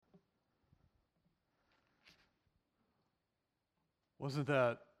Wasn't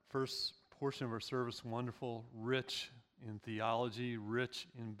that first portion of our service wonderful? Rich in theology, rich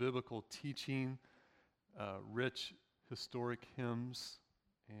in biblical teaching, rich historic hymns,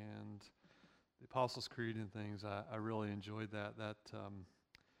 and the Apostles' Creed and things. I really enjoyed that. That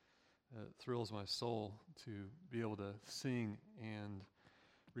thrills my soul to be able to sing and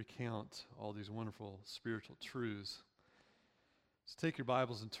recount all these wonderful spiritual truths. So take your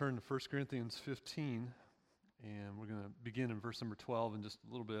Bibles and turn to 1 Corinthians 15. And we're going to begin in verse number 12 in just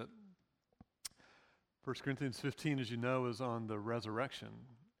a little bit. 1 Corinthians 15, as you know, is on the resurrection.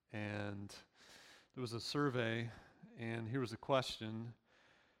 And there was a survey, and here was a question.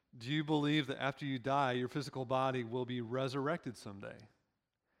 Do you believe that after you die, your physical body will be resurrected someday?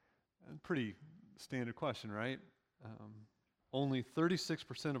 A pretty standard question, right? Only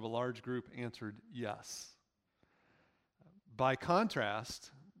 36% of a large group answered yes. By contrast,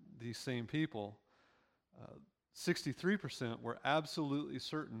 these same people, 63% were absolutely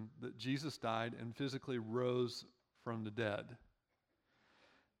certain that Jesus died and physically rose from the dead.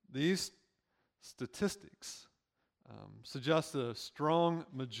 These statistics suggest that a strong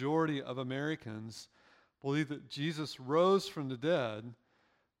majority of Americans believe that Jesus rose from the dead,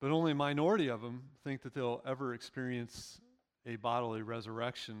 but only a minority of them think that they'll ever experience a bodily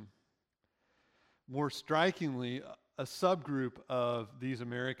resurrection. More strikingly, a subgroup of these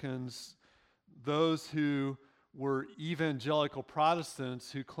Americans, those who were evangelical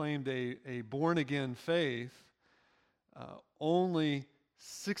Protestants who claimed a born-again faith, only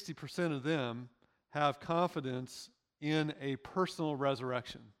 60% of them have confidence in a personal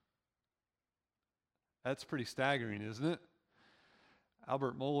resurrection. That's pretty staggering, isn't it?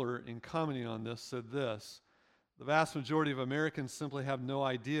 Albert Mohler, in commenting on this, said this: the vast majority of Americans simply have no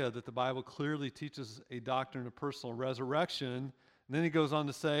idea that the Bible clearly teaches a doctrine of personal resurrection. And then he goes on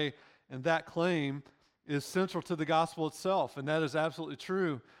to say, and that claim is central to the gospel itself, and that is absolutely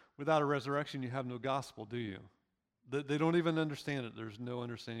true. Without a resurrection, you have no gospel, do you? They don't even understand it. There's no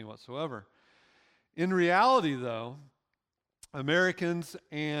understanding whatsoever. In reality, though, Americans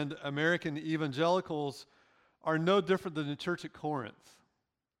and American evangelicals are no different than the church at Corinth.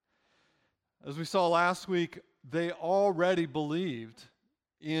 As we saw last week, they already believed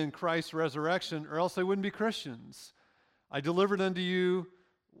in Christ's resurrection, or else they wouldn't be Christians. I delivered unto you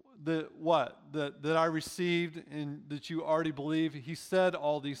that I received and that you already believe. He said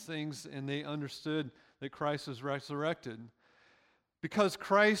all these things, and they understood that Christ was resurrected. Because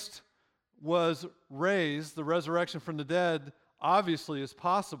Christ was raised, the resurrection from the dead obviously is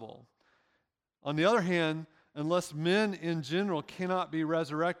possible. On the other hand, unless men in general cannot be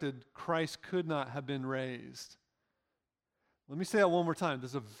resurrected, Christ could not have been raised. Let me say that one more time.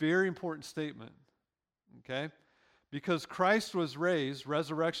 This is a very important statement, okay? Because Christ was raised,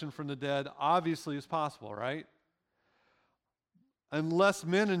 resurrection from the dead obviously is possible, right? Unless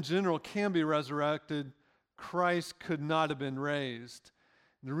men in general can be resurrected, Christ could not have been raised.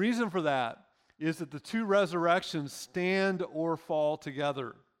 The reason for that is that the two resurrections stand or fall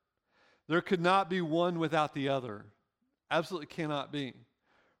together. There could not be one without the other. Absolutely cannot be.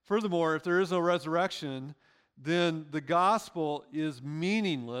 Furthermore, if there is no resurrection, then the gospel is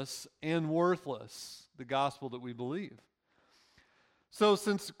meaningless and worthless. The gospel that we believe. So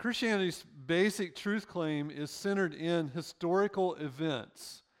since Christianity's basic truth claim is centered in historical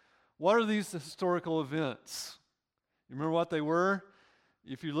events, what are these historical events? You remember what they were?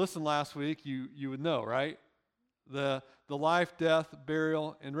 If you listened last week, you would know, right? The life, death,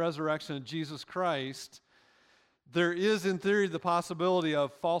 burial, and resurrection of Jesus Christ. There is, in theory, the possibility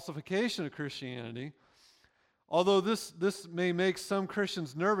of falsification of Christianity. Although this may make some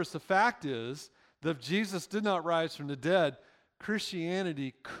Christians nervous, the fact is that if Jesus did not rise from the dead,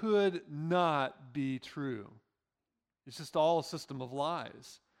 Christianity could not be true. It's just all a system of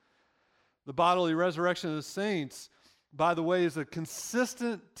lies. The bodily resurrection of the saints, by the way, is a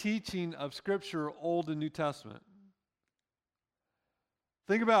consistent teaching of Scripture, Old and New Testament.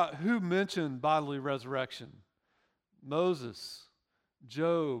 Think about who mentioned bodily resurrection. Moses,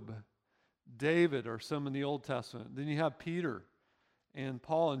 Job, David are some in the Old Testament. Then you have Peter and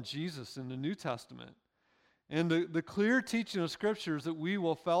Paul and Jesus in the New Testament. And the clear teaching of Scripture is that we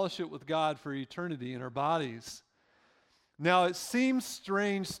will fellowship with God for eternity in our bodies. Now, it seems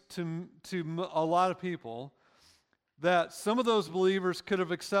strange to a lot of people that some of those believers could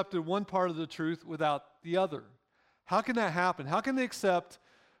have accepted one part of the truth without the other. How can that happen? How can they accept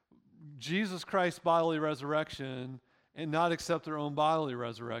Jesus Christ's bodily resurrection and not accept their own bodily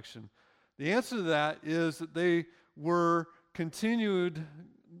resurrection? The answer to that is that there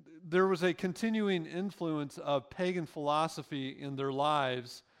was a continuing influence of pagan philosophy in their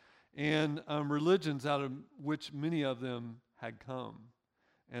lives and religions out of which many of them had come,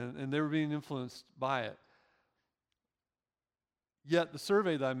 and they were being influenced by it. Yet the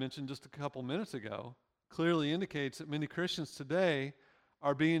survey that I mentioned just a couple minutes ago clearly indicates that many Christians today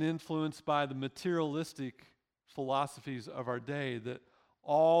are being influenced by the materialistic philosophies of our day, that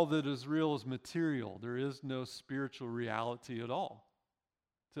all that is real is material. There is no spiritual reality at all.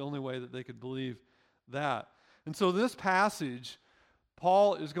 It's the only way that they could believe that. And so this passage,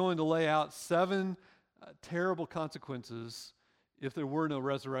 Paul is going to lay out 7 terrible consequences if there were no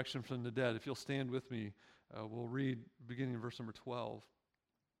resurrection from the dead. If you'll stand with me, we'll read beginning in verse number 12.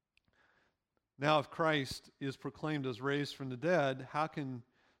 Now, if Christ is proclaimed as raised from the dead, how can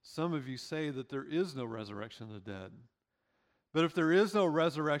some of you say that there is no resurrection of the dead? But if there is no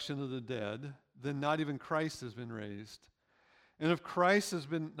resurrection of the dead, then not even Christ has been raised. And if Christ has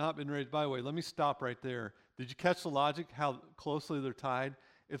not been raised, by the way, let me stop right there. Did you catch the logic, how closely they're tied?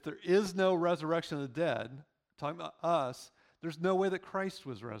 If there is no resurrection of the dead, talking about us, there's no way that Christ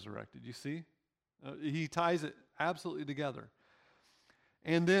was resurrected. You see? He ties it absolutely together.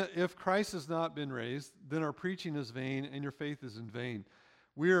 And then if Christ has not been raised, then our preaching is vain and your faith is in vain.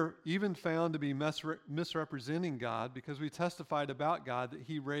 We are even found to be misrepresenting God because we testified about God that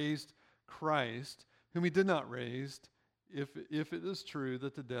he raised Christ, whom he did not raise, if it is true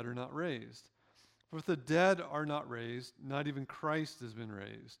that the dead are not raised. For if the dead are not raised, not even Christ has been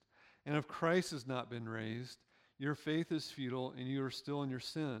raised. And if Christ has not been raised, your faith is futile and you are still in your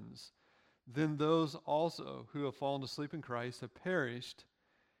sins. Then those also who have fallen asleep in Christ have perished.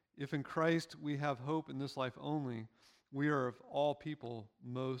 If in Christ we have hope in this life only, we are of all people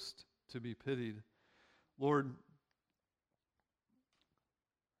most to be pitied. Lord,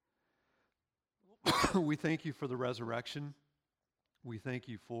 we thank you for the resurrection. We thank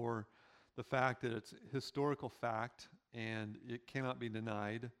you for the fact that it's a historical fact and it cannot be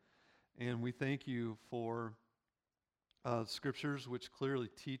denied. And we thank you for scriptures which clearly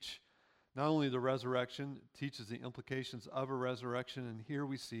teach not only the resurrection, it teaches the implications of a resurrection, and here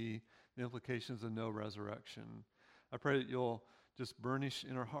we see the implications of no resurrection. I pray that you'll just burnish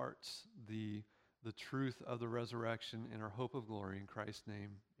in our hearts the truth of the resurrection and our hope of glory. In Christ's name,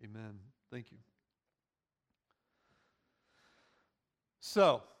 amen. Thank you.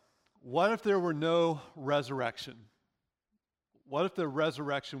 So, what if there were no resurrection? What if the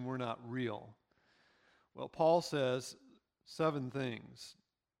resurrection were not real? Well, Paul says 7 things.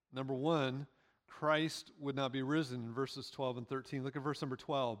 Number 1, Christ would not be risen in verses 12 and 13. Look at verse number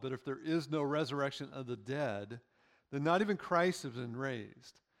 12. But if there is no resurrection of the dead, then not even Christ has been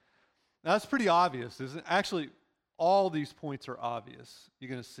raised. Now, that's pretty obvious, isn't it? Actually, all these points are obvious, you're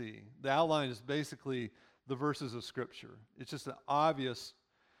going to see. The outline is basically the verses of Scripture. It's just an obvious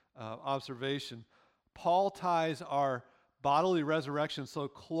observation. Paul ties our bodily resurrection so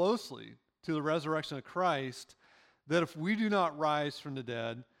closely to the resurrection of Christ that if we do not rise from the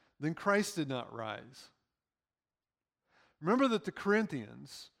dead, then Christ did not rise. Remember that the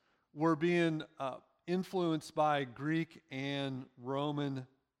Corinthians were being influenced by Greek and Roman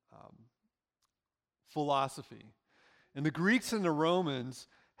philosophy. And the Greeks and the Romans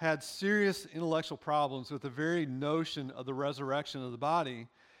had serious intellectual problems with the very notion of the resurrection of the body,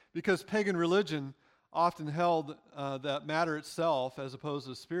 because pagan religion often held that matter itself, as opposed to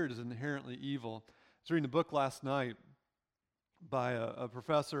the spirit, is inherently evil. I was reading a book last night by a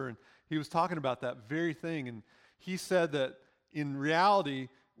professor, and he was talking about that very thing, and he said that in reality,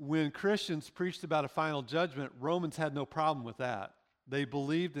 when Christians preached about a final judgment, Romans had no problem with that. They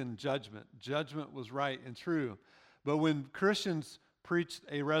believed in judgment. Judgment was right and true. But when Christians preached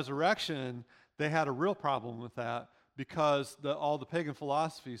a resurrection, they had a real problem with that, because all the pagan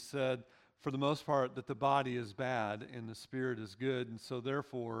philosophies said, for the most part, that the body is bad and the spirit is good. And so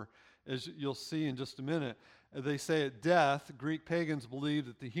therefore, as you'll see in just a minute, they say at death, Greek pagans believed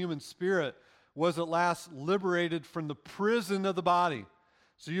that the human spirit was at last liberated from the prison of the body.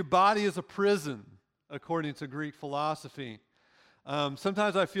 So your body is a prison, according to Greek philosophy.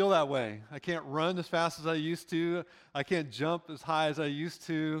 Sometimes I feel that way. I can't run as fast as I used to. I can't jump as high as I used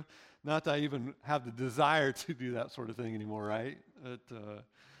to. Not that I even have the desire to do that sort of thing anymore, right?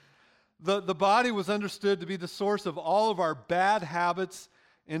 The body was understood to be the source of all of our bad habits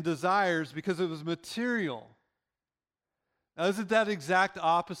and desires because it was material. Now, isn't that exact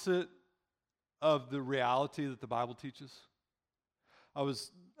opposite of the reality that the Bible teaches? I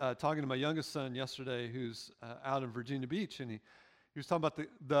was talking to my youngest son yesterday, who's out in Virginia Beach, and he was talking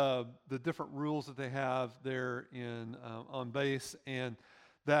about the different rules that they have there on base, and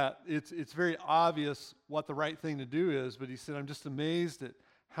that it's very obvious what the right thing to do is. But he said, I'm just amazed at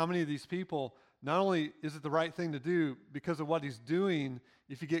how many of these people, not only is it the right thing to do because of what he's doing,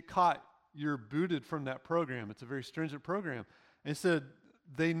 if you get caught, you're booted from that program. It's a very stringent program. And he said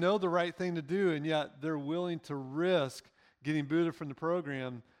they know the right thing to do, and yet they're willing to risk getting booted from the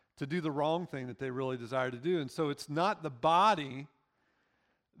program to do the wrong thing that they really desire to do. And so it's not the body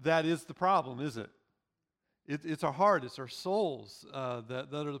that is the problem, is it? It's our heart, it's our souls that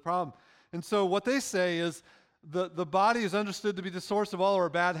are the problem. And so what they say is the body is understood to be the source of all our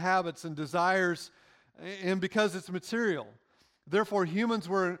bad habits and desires, and because it's material. Therefore, humans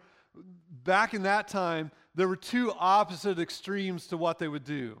were, back in that time, there were two opposite extremes to what they would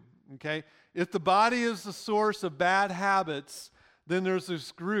do, okay? If the body is the source of bad habits, then there's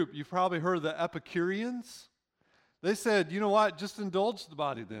this group, you've probably heard of the Epicureans. They said, you know what, just indulge the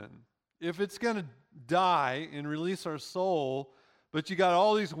body then. If it's going to die and release our soul, but you got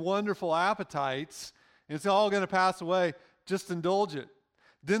all these wonderful appetites, and it's all going to pass away, just indulge it.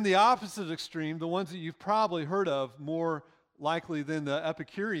 Then the opposite extreme, the ones that you've probably heard of more likely than the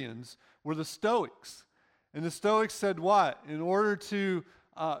Epicureans, were the Stoics. And the Stoics said what? In order to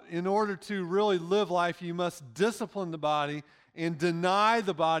really live life, you must discipline the body and deny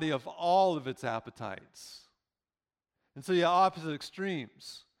the body of all of its appetites. And so you have opposite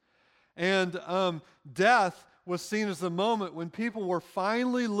extremes. And death was seen as the moment when people were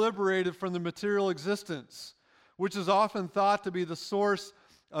finally liberated from the material existence, which is often thought to be the source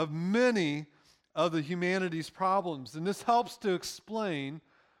of many of the humanity's problems. And this helps to explain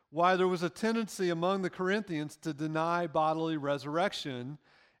why there was a tendency among the Corinthians to deny bodily resurrection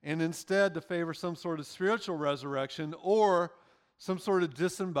and instead to favor some sort of spiritual resurrection or some sort of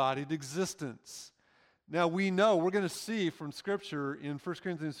disembodied existence. Now we know, we're going to see from Scripture in 1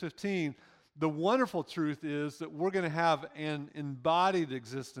 Corinthians 15, the wonderful truth is that we're going to have an embodied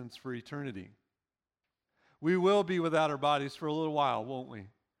existence for eternity. We will be without our bodies for a little while, won't we?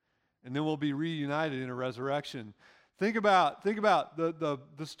 And then we'll be reunited in a resurrection. Think about the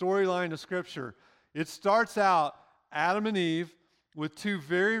storyline of Scripture. It starts out Adam and Eve with two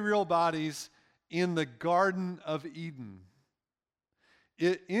very real bodies in the Garden of Eden.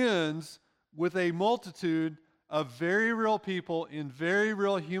 It ends with a multitude of very real people in very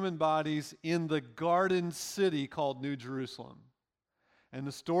real human bodies in the garden city called New Jerusalem. And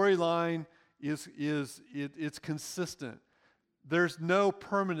the storyline it's consistent. There's no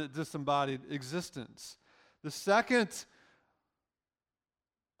permanent disembodied existence. The second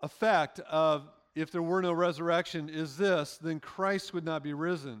effect of if there were no resurrection is this, then Christ would not be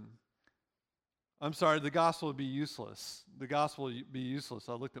risen. I'm sorry, the gospel would be useless. The gospel would be useless.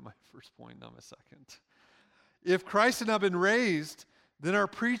 I looked at my first point, not my second. If Christ had not been raised, then our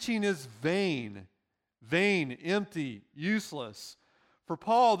preaching is vain, empty, useless. For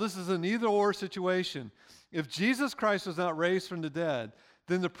Paul, this is an either-or situation. If Jesus Christ was not raised from the dead,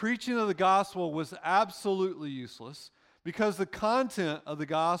 then the preaching of the gospel was absolutely useless because the content of the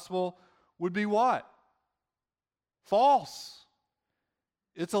gospel would be what? False.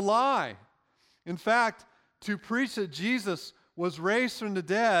 It's a lie. In fact, to preach that Jesus was raised from the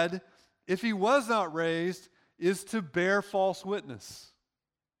dead, if he was not raised, is to bear false witness.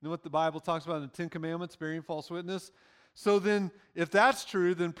 You know what the Bible talks about in the Ten Commandments, bearing false witness? So then, if that's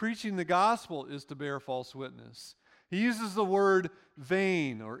true, then preaching the gospel is to bear false witness. He uses the word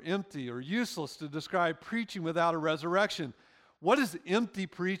vain or empty or useless to describe preaching without a resurrection. What is empty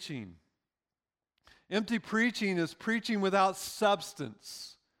preaching? Empty preaching is preaching without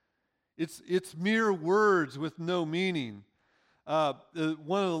substance. It's mere words with no meaning. One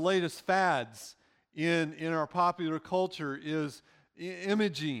of the latest fads in our popular culture is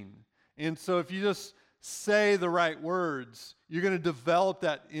imaging. And so if you just say the right words, you're going to develop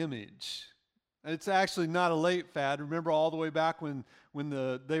that image. It's actually not a late fad. Remember all the way back when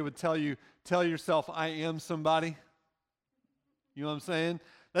they would tell you, tell yourself, I am somebody? You know what I'm saying?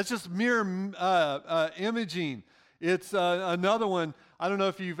 That's just mere imaging. It's another one. I don't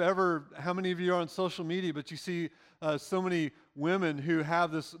know if how many of you are on social media, but you see so many women who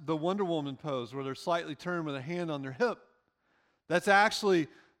have the Wonder Woman pose where they're slightly turned with a hand on their hip. That's actually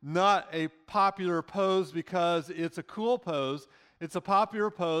not a popular pose because it's a cool pose. It's a popular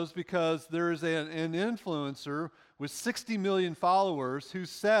pose because there is an influencer with 60 million followers who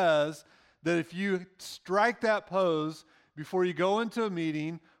says that if you strike that pose before you go into a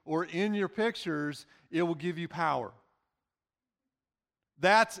meeting or in your pictures, it will give you power.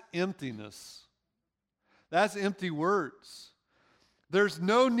 That's emptiness. That's empty words. There's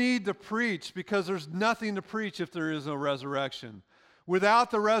no need to preach because there's nothing to preach if there is no resurrection. Without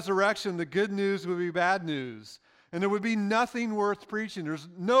the resurrection, the good news would be bad news. And there would be nothing worth preaching. There's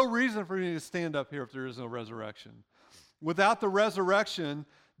no reason for me to stand up here if there is no resurrection. Without the resurrection,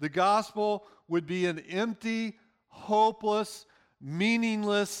 the gospel would be an empty, hopeless,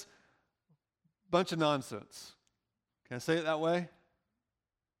 meaningless bunch of nonsense. Can I say it that way?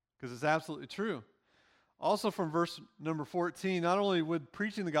 Because it's absolutely true. Also from verse number 14, not only would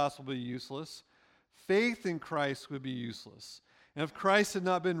preaching the gospel be useless, faith in Christ would be useless. And if Christ had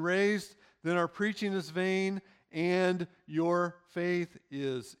not been raised, then our preaching is vain and your faith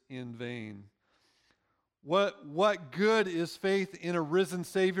is in vain. What good is faith in a risen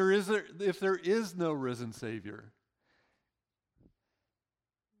Savior if there is no risen Savior?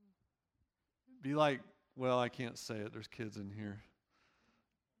 Be like, well, I can't say it. There's kids in here.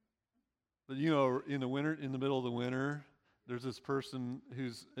 But you know, in the middle of the winter, there's this person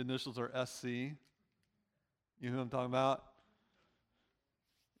whose initials are SC. You know who I'm talking about?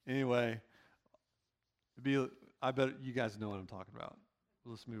 Anyway, I bet you guys know what I'm talking about.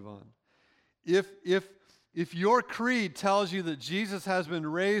 Let's move on. If your creed tells you that Jesus has been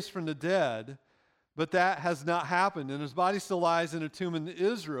raised from the dead, but that has not happened, and his body still lies in a tomb in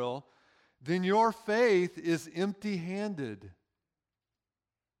Israel, then your faith is empty-handed.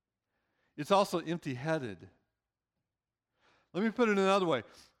 It's also empty-headed. Let me put it another way.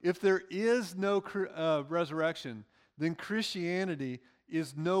 If there is no resurrection, then Christianity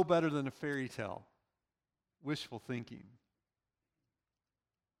is no better than a fairy tale. Wishful thinking.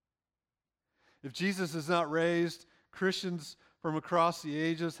 If Jesus is not raised, Christians from across the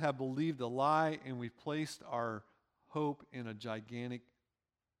ages have believed a lie, and we've placed our hope in a gigantic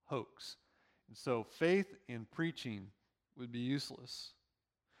hoax. And so faith in preaching would be useless.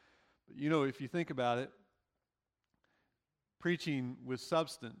 But you know, if you think about it, preaching with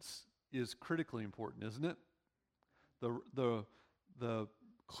substance is critically important, isn't it? The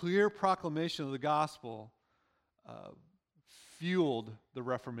clear proclamation of the gospel fueled the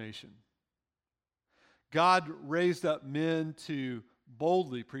Reformation. God raised up men to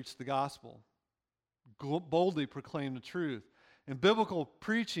boldly preach the gospel, boldly proclaim the truth. And biblical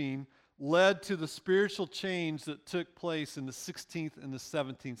preaching led to the spiritual change that took place in the 16th and the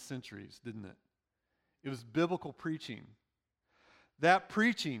 17th centuries, didn't it? It was biblical preaching. That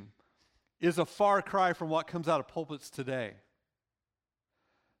preaching is a far cry from what comes out of pulpits today.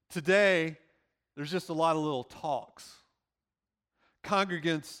 Today, there's just a lot of little talks.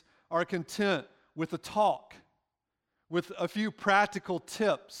 Congregants are content with a talk, with a few practical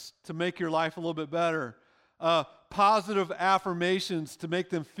tips to make your life a little bit better, positive affirmations to make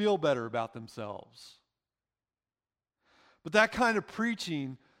them feel better about themselves. But that kind of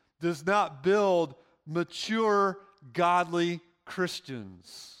preaching does not build mature, godly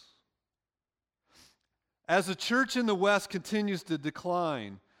Christians. As the church in the West continues to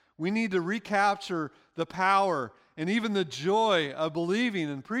decline, we need to recapture the power and even the joy of believing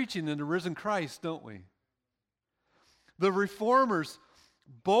and preaching in the risen Christ, don't we? The reformers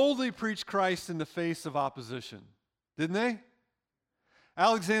boldly preached Christ in the face of opposition, didn't they?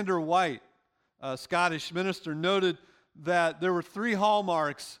 Alexander White, a Scottish minister, noted that there were 3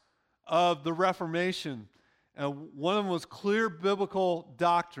 hallmarks of the Reformation. One of them was clear biblical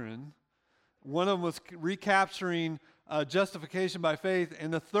doctrine. One of them was recapturing justification by faith.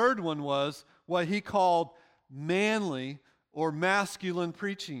 And the third one was what he called manly or masculine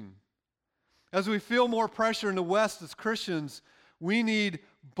preaching. As we feel more pressure in the West as Christians, we need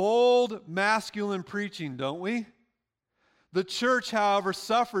bold masculine preaching, don't we? The church, however,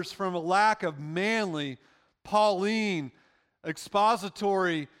 suffers from a lack of manly, Pauline,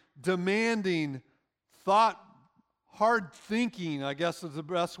 expository, demanding, hard thinking, I guess is the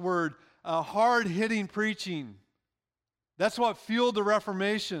best word, hard-hitting preaching. That's what fueled the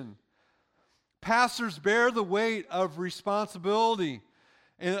Reformation. Pastors bear the weight of responsibility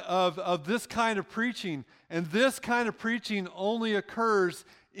of this kind of preaching, and this kind of preaching only occurs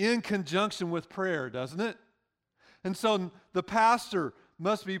in conjunction with prayer, doesn't it? And so the pastor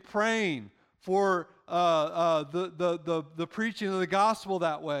must be praying for the preaching of the gospel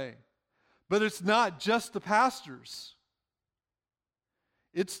that way. But it's not just the pastors.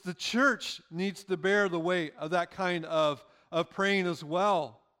 It's the church needs to bear the weight of that kind of praying as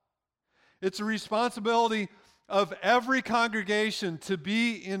well. It's a responsibility of every congregation to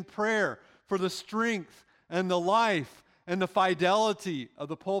be in prayer for the strength and the life and the fidelity of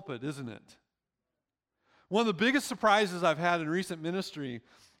the pulpit, isn't it? One of the biggest surprises I've had in recent ministry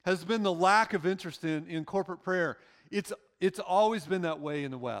has been the lack of interest in corporate prayer. It's always been that way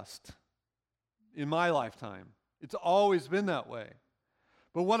in the West. In my lifetime, it's always been that way.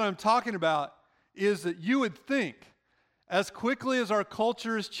 But what I'm talking about is that you would think, as quickly as our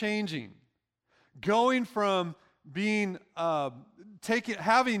culture is changing, going from being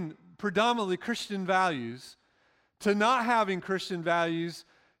having predominantly Christian values to not having Christian values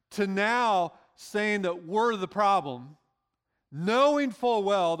to now saying that we're the problem, knowing full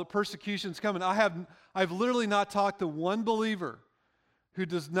well that persecution is coming. I've literally not talked to one believer who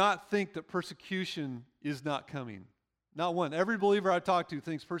does not think that persecution is not coming. Not one. Every believer I talk to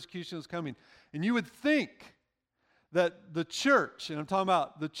thinks persecution is coming. And you would think that the church, and I'm talking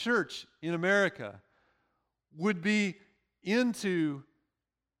about the church in America, would be into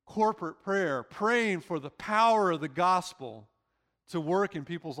corporate prayer, praying for the power of the gospel to work in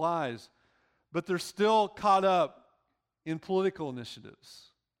people's lives. But they're still caught up in political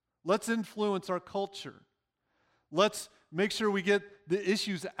initiatives. Let's influence our culture. Let's make sure we get the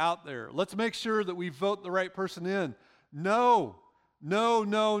issues out there. Let's make sure that we vote the right person in. No.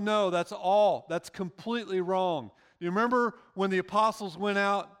 That's all. That's completely wrong. You remember when the apostles went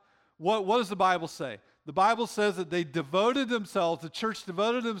out? What does the Bible say? The Bible says that they devoted themselves, the church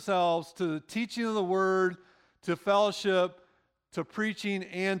devoted themselves to the teaching of the word, to fellowship, to preaching,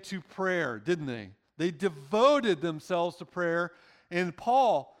 and to prayer, didn't they? They devoted themselves to prayer. And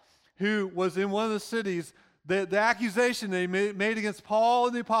Paul, who was in one of the cities, the accusation they made against Paul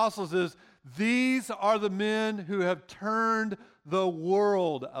and the apostles is, these are the men who have turned the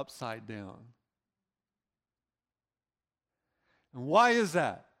world upside down. And why is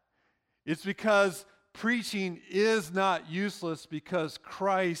that? It's because preaching is not useless, because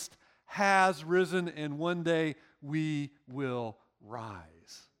Christ has risen and one day we will rise.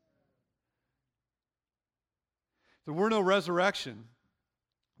 If there were no resurrection,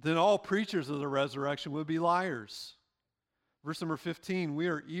 then all preachers of the resurrection would be liars. Verse number 15, we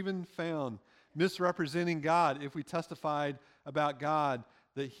are even found misrepresenting God if we testified about God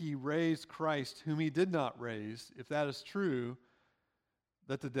that he raised Christ, whom he did not raise, if that is true,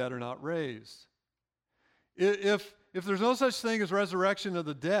 that the dead are not raised. If there's no such thing as resurrection of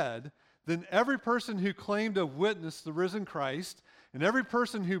the dead, then every person who claimed to witness the risen Christ and every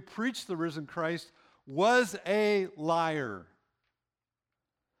person who preached the risen Christ was a liar.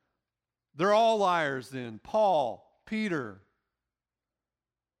 They're all liars then. Paul, Peter,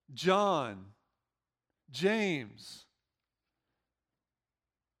 John, James,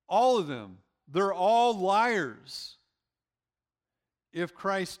 all of them, they're all liars if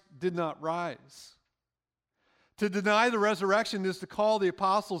Christ did not rise. To deny the resurrection is to call the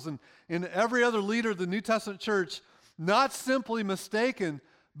apostles and every other leader of the New Testament church not simply mistaken,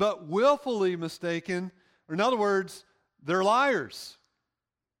 but willfully mistaken, or in other words, they're liars.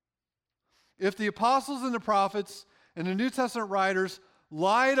 If the apostles and the prophets and the New Testament writers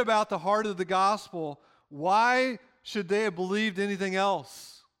lied about the heart of the gospel, why should they have believed anything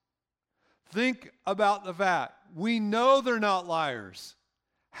else? Think about the fact. We know they're not liars.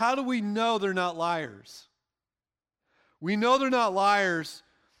 How do we know they're not liars? We know they're not liars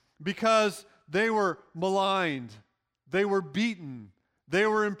because they were maligned, they were beaten, they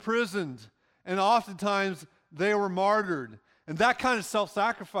were imprisoned, and oftentimes they were martyred. And that kind of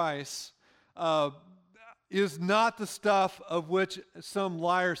self-sacrifice is not the stuff of which some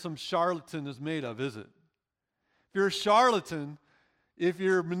liar, some charlatan is made of, is it? If you're a charlatan, if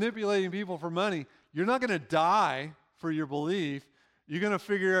you're manipulating people for money, you're not going to die for your belief. You're going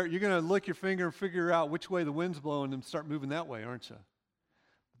to lick your finger and figure out which way the wind's blowing and start moving that way, aren't you?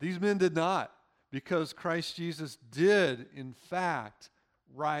 These men did not, because Christ Jesus did, in fact,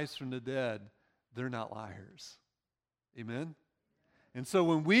 rise from the dead. They're not liars. Amen? And so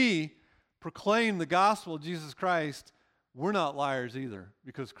when we proclaim the gospel of Jesus Christ, we're not liars either,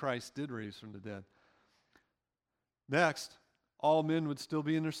 because Christ did raise from the dead. Next, all men would still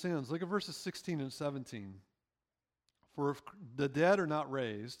be in their sins. Look at verses 16 and 17. For if the dead are not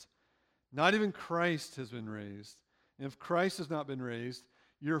raised, not even Christ has been raised. And if Christ has not been raised,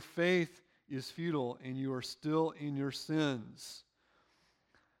 your faith is futile and you are still in your sins.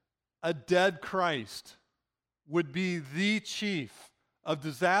 A dead Christ would be the chief of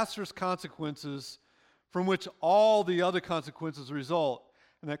disastrous consequences from which all the other consequences result.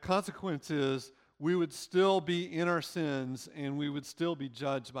 And that consequence is we would still be in our sins and we would still be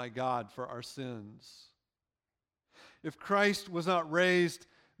judged by God for our sins. If Christ was not raised,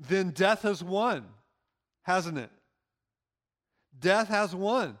 then death has won, hasn't it? Death has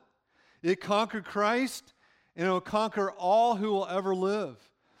won. It conquered Christ, and it will conquer all who will ever live.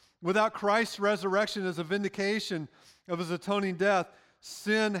 Without Christ's resurrection as a vindication of his atoning death,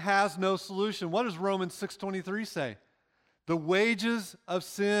 sin has no solution. What does Romans 6:23 say? The wages of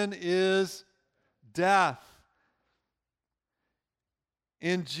sin is death.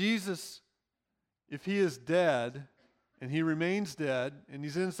 And Jesus, if he is dead, and he remains dead, and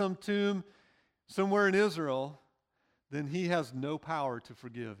he's in some tomb somewhere in Israel, then he has no power to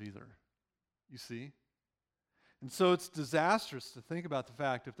forgive either. You see? And so it's disastrous to think about the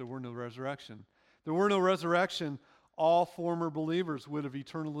fact if there were no resurrection. If there were no resurrection, all former believers would have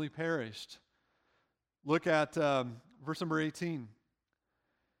eternally perished. Look at verse number 18.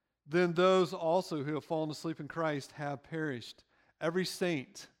 Then those also who have fallen asleep in Christ have perished. Every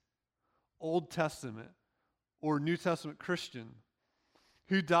saint, Old Testament or New Testament Christian,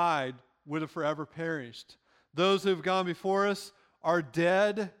 who died would have forever perished. Those who have gone before us are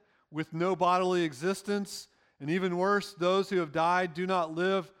dead with no bodily existence. And even worse, those who have died do not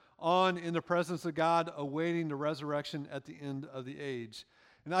live on in the presence of God, awaiting the resurrection at the end of the age.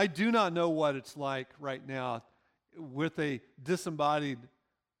 And I do not know what it's like right now with a disembodied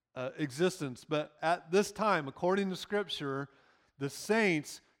existence, but at this time, according to Scripture, the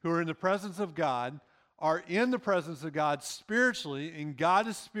saints who are in the presence of God are in the presence of God spiritually, and God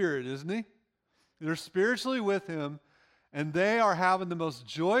is spirit, isn't He? They're spiritually with Him, and they are having the most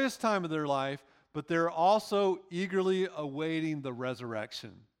joyous time of their life, but they're also eagerly awaiting the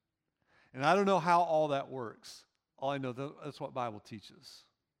resurrection. And I don't know how all that works. All I know, that's what Bible teaches.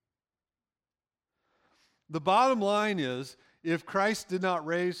 The bottom line is, if Christ did not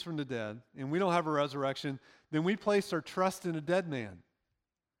raise from the dead, and we don't have a resurrection, then we place our trust in a dead man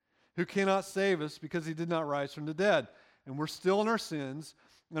who cannot save us because he did not rise from the dead. And we're still in our sins,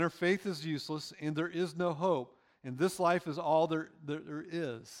 and our faith is useless, and there is no hope. And this life is all there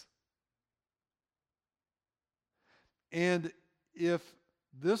is. And if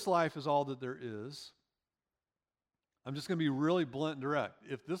this life is all that there is, I'm just going to be really blunt and direct.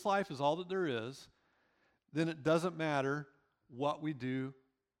 If this life is all that there is, then it doesn't matter what we do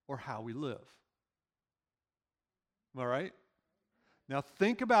or how we live. Am I right? Now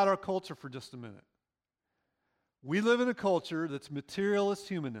think about our culture for just a minute. We live in a culture that's materialist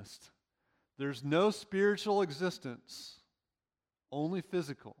humanist. There's no spiritual existence, only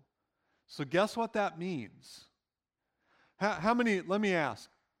physical. So guess what that means? How many, let me ask,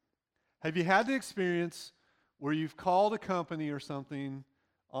 have you had the experience where you've called a company or something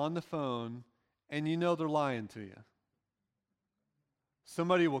on the phone and you know they're lying to you?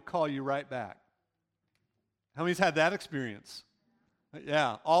 Somebody will call you right back. How many's had that experience?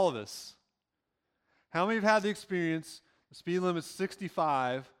 Yeah, all of us. How many have had the experience, the speed limit's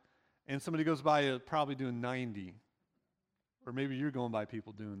 65, and somebody goes by you probably doing 90? Or maybe you're going by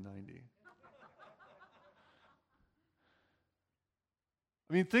people doing 90.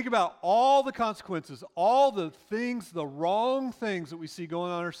 I mean, think about all the consequences, all the things, the wrong things that we see going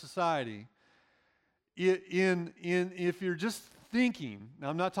on in our society. If you're just thinking, now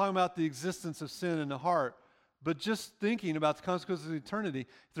I'm not talking about the existence of sin in the heart, but just thinking about the consequences of eternity.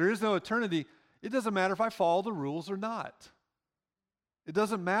 If there is no eternity, it doesn't matter if I follow the rules or not. It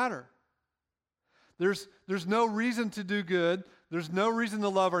doesn't matter. There's no reason to do good. There's no reason to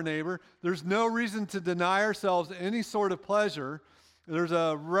love our neighbor. There's no reason to deny ourselves any sort of pleasure. There's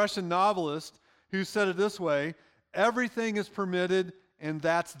a Russian novelist who said it this way: everything is permitted, and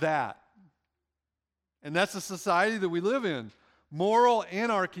that's that. And that's the society that we live in. Moral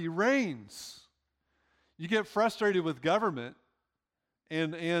anarchy reigns. You get frustrated with government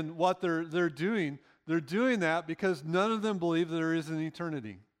and what they're doing. They're doing that because none of them believe there is an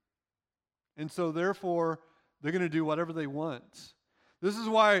eternity. And so therefore, they're going to do whatever they want. This is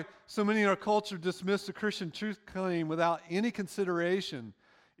why so many in our culture dismiss the Christian truth claim without any consideration.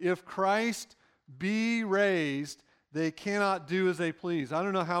 If Christ be raised, they cannot do as they please. I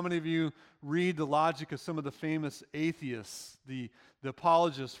don't know how many of you read the logic of some of the famous atheists, the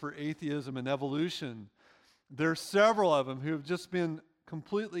apologists for atheism and evolution. There are several of them who have just been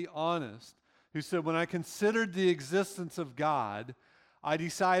completely honest, who said, when I considered the existence of God, I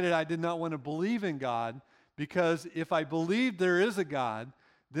decided I did not want to believe in God, because if I believe there is a God,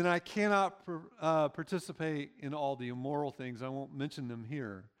 then I cannot participate in all the immoral things, I won't mention them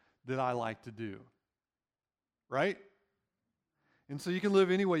here, that I like to do. Right? And so you can live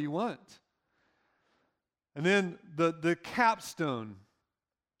any way you want. And then the capstone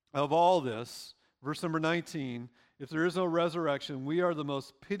of all this, verse number 19, if there is no resurrection, we are the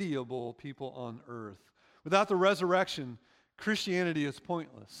most pitiable people on earth. Without the resurrection, Christianity is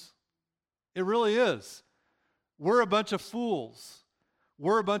pointless. It really is. We're a bunch of fools.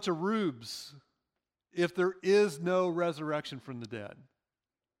 We're a bunch of rubes if there is no resurrection from the dead.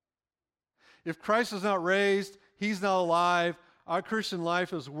 If Christ is not raised, He's not alive, our Christian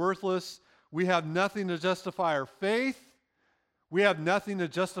life is worthless. We have nothing to justify our faith. We have nothing to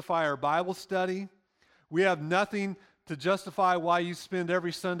justify our Bible study. We have nothing to justify why you spend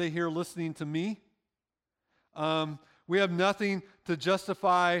every Sunday here listening to me. We have nothing to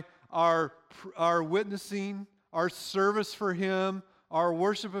justify our witnessing, our service for Him, our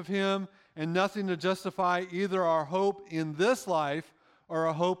worship of Him, and nothing to justify either our hope in this life or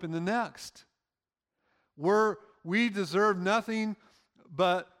our hope in the next. We're we deserve nothing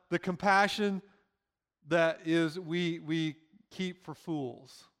but the compassion that is we keep for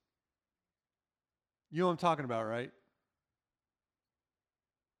fools. You know what I'm talking about, right?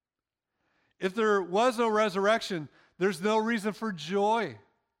 If there was no resurrection, there's no reason for joy.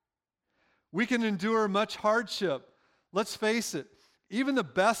 We can endure much hardship. Let's face it, even the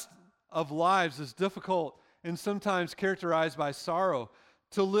best of lives is difficult and sometimes characterized by sorrow.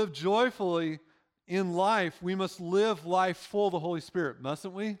 To live joyfully in life, we must live life full of the Holy Spirit,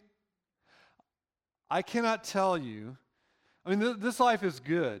 mustn't we? I cannot tell you. I mean, this life is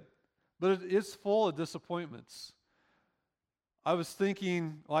good, but it's full of disappointments. I was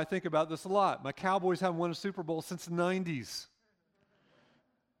thinking, well, I think about this a lot. My Cowboys haven't won a Super Bowl since the 90s.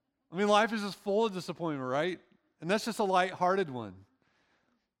 I mean, life is just full of disappointment, right? And that's just a light-hearted one.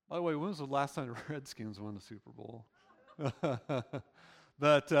 By the way, when was the last time the Redskins won the Super Bowl?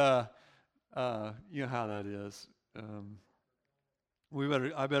 But you know how that is.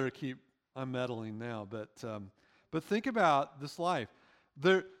 I better keep. I'm meddling now, but think about this life.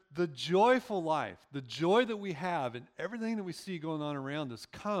 The joyful life, the joy that we have and everything that we see going on around us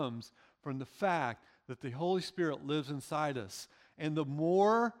comes from the fact that the Holy Spirit lives inside us. And the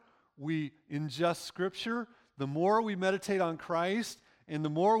more we ingest Scripture, the more we meditate on Christ, and the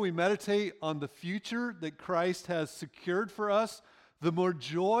more we meditate on the future that Christ has secured for us, the more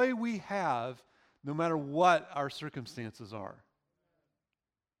joy we have no matter what our circumstances are.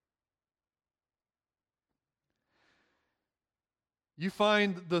 You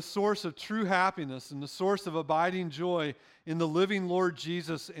find the source of true happiness and the source of abiding joy in the living Lord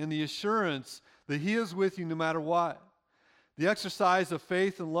Jesus and the assurance that He is with you no matter what. The exercise of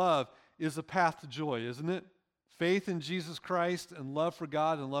faith and love is a path to joy, isn't it? Faith in Jesus Christ and love for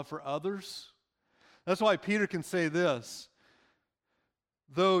God and love for others. That's why Peter can say this.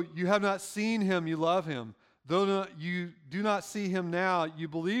 Though you have not seen Him, you love Him. Though you do not see Him now, you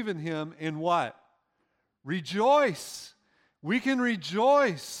believe in Him, and what? Rejoice. We can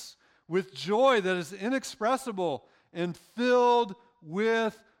rejoice with joy that is inexpressible and filled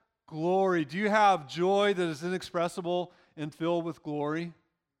with glory. Do you have joy that is inexpressible and filled with glory?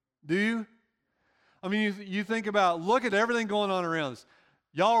 Do you? I mean, you think about, look at everything going on around us.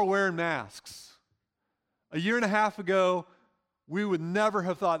 Y'all are wearing masks. A year and a half ago, we would never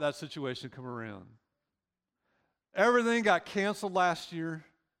have thought that situation would come around. Everything got canceled last year.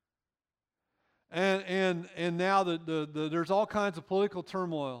 And now there's all kinds of political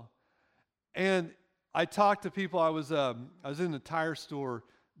turmoil. And I talked to people. I was in a tire store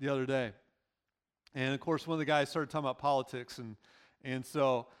the other day. And, of course, one of the guys started talking about politics. And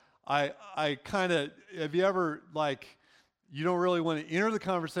so I kind of, have you ever, you don't really want to enter the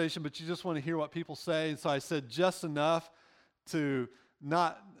conversation, but you just want to hear what people say. And so I said just enough to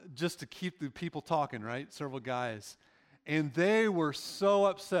not just to keep the people talking, right? Several guys. And they were so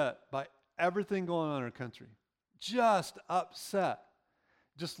upset by everything going on in our country. Just upset.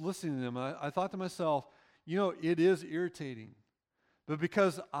 Just listening to them. I thought to myself, it is irritating. But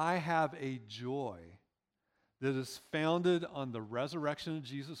because I have a joy that is founded on the resurrection of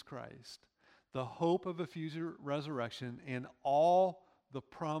Jesus Christ, the hope of a future resurrection, and all the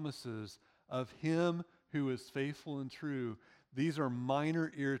promises of Him who is faithful and true, these are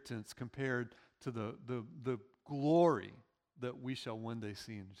minor irritants compared to the glory that we shall one day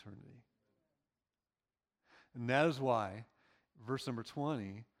see in eternity. And that is why, verse number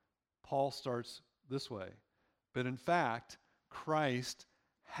 20, Paul starts this way. But in fact, Christ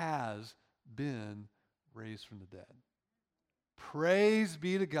has been raised from the dead. Praise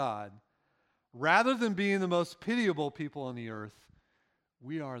be to God. Rather than being the most pitiable people on the earth,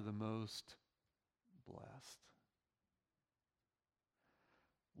 we are the most blessed.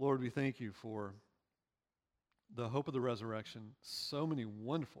 Lord, we thank you for the hope of the resurrection. So many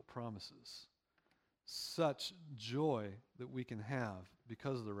wonderful promises. Such joy that we can have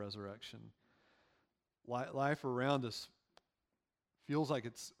because of the resurrection. Life around us feels like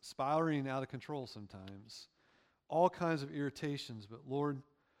it's spiraling out of control sometimes. All kinds of irritations, but Lord,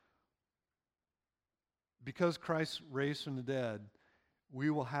 because Christ raised from the dead, we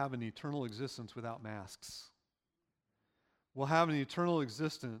will have an eternal existence without masks. We'll have an eternal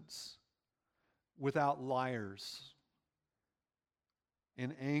existence without liars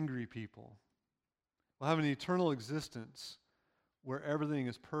and angry people. We'll have an eternal existence where everything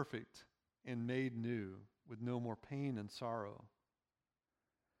is perfect and made new with no more pain and sorrow.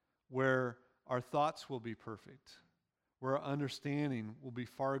 Where our thoughts will be perfect. Where our understanding will be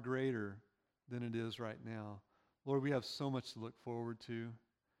far greater than it is right now. Lord, we have so much to look forward to.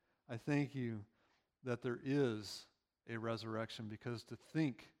 I thank you that there is a resurrection, because to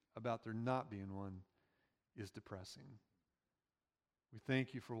think about there not being one is depressing. We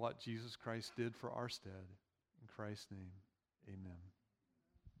thank you for what Jesus Christ did for our stead. In Christ's name, amen.